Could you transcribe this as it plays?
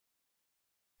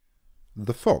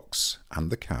The Fox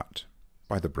and the Cat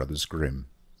by the Brothers Grimm.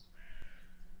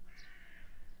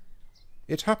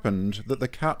 It happened that the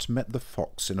cat met the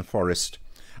fox in a forest,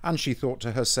 and she thought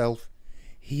to herself,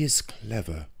 "He is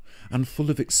clever and full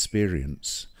of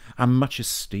experience, and much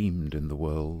esteemed in the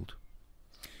world."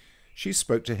 She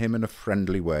spoke to him in a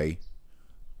friendly way.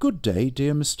 "Good day,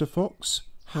 dear Mr. Fox.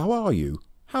 How are you?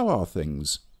 How are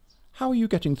things? How are you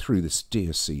getting through this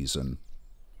dear season?"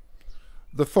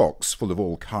 The fox, full of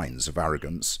all kinds of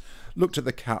arrogance, looked at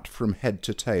the cat from head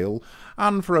to tail,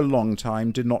 and for a long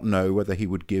time did not know whether he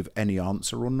would give any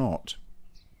answer or not.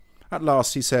 At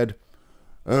last he said,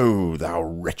 "Oh, thou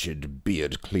wretched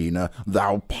beard-cleaner,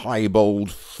 thou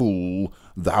piebald fool,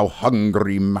 thou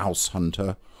hungry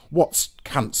mouse-hunter, what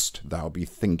canst thou be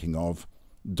thinking of?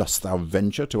 Dost thou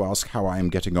venture to ask how I am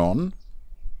getting on?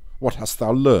 What hast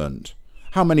thou learnt?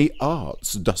 How many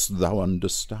arts dost thou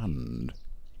understand?"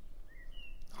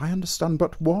 "I understand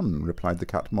but one," replied the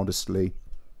cat modestly.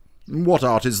 "What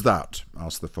art is that?"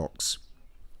 asked the fox.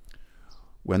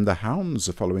 "When the hounds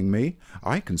are following me,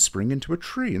 I can spring into a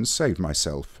tree and save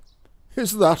myself."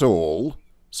 "Is that all?"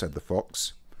 said the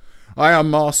fox. "I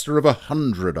am master of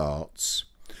 100 arts,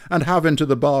 and have into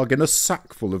the bargain a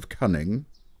sackful of cunning.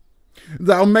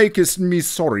 Thou makest me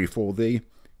sorry for thee.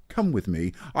 Come with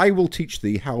me, I will teach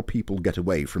thee how people get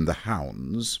away from the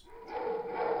hounds."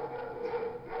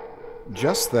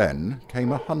 Just then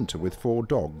came a hunter with 4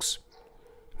 dogs.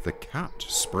 The cat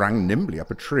sprang nimbly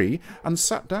up a tree and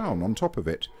sat down on top of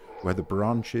it, where the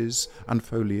branches and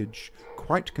foliage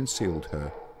quite concealed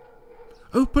her.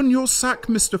 "Open your sack,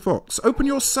 Mr. Fox, open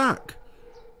your sack!"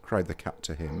 cried the cat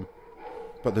to him.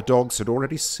 But the dogs had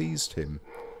already seized him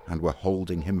and were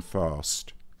holding him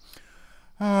fast.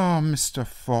 "Ah, Mr.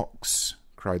 Fox,"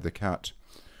 cried the cat,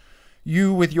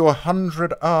 "you with your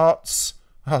 100 arts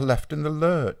are left in the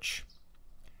lurch.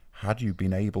 Had you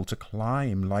been able to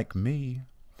climb like me,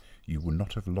 you would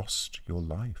not have lost your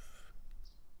life."